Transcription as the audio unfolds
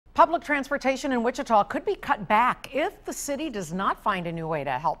Public transportation in Wichita could be cut back if the city does not find a new way to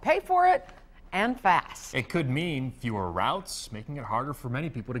help pay for it, and fast. It could mean fewer routes, making it harder for many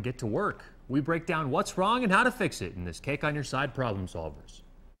people to get to work. We break down what's wrong and how to fix it in this Cake on Your Side Problem Solvers.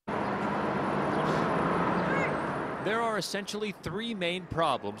 There are essentially three main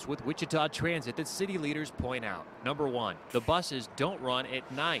problems with Wichita Transit that city leaders point out. Number one, the buses don't run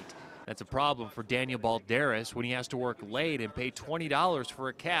at night. That's a problem for Daniel Balderas when he has to work late and pay $20 for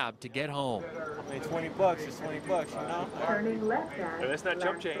a cab to get home. I mean, 20 bucks is 20 bucks, you know? Turning left at. That's not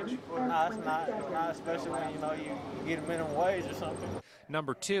chump change. No, it's not especially when, you get a minimum wage or something.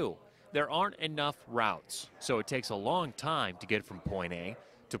 Number two, there aren't enough routes, so it takes a long time to get from point A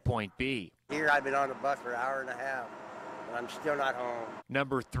to point B. Here I've been on the bus for an hour and a half, and I'm still not home.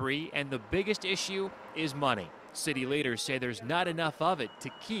 Number three, and the biggest issue, is money. City leaders say there's not enough of it to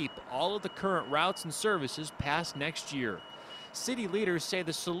keep all of the current routes and services past next year. City leaders say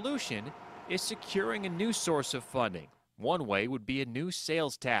the solution is securing a new source of funding. One way would be a new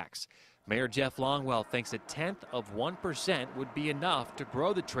sales tax. Mayor Jeff Longwell thinks 0.1% would be enough to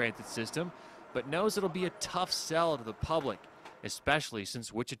grow the transit system, but knows it'll be a tough sell to the public, especially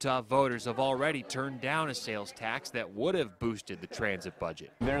since Wichita voters have already turned down a sales tax that would have boosted the transit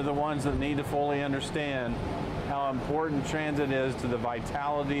budget. They're the ones that need to fully understand how important transit is to the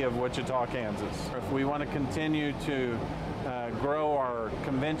vitality of Wichita, Kansas. If we want to continue to grow our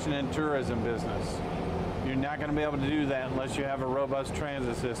convention and tourism business, you're not going to be able to do that unless you have a robust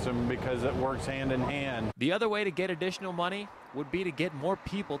transit system, because it works hand in hand. The other way to get additional money would be to get more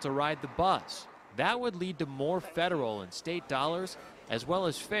people to ride the bus. That would lead to more federal and state dollars, as well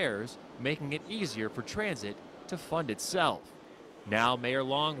as fares, making it easier for transit to fund itself. Now Mayor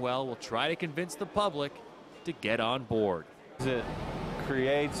Longwell will try to convince the public to get on board. It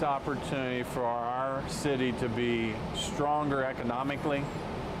creates opportunity for our city to be stronger economically,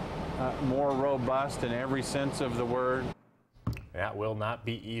 more robust in every sense of the word. That will not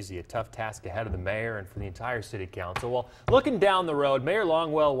be easy. A tough task ahead of the mayor and for the entire city council. Well, looking down the road, Mayor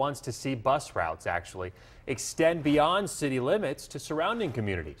Longwell wants to see bus routes actually extend beyond city limits to surrounding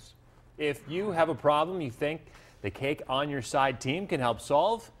communities. If you have a problem you think the Cake on Your Side team can help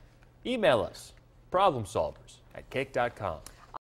solve, email us, problemsolvers@cake.com.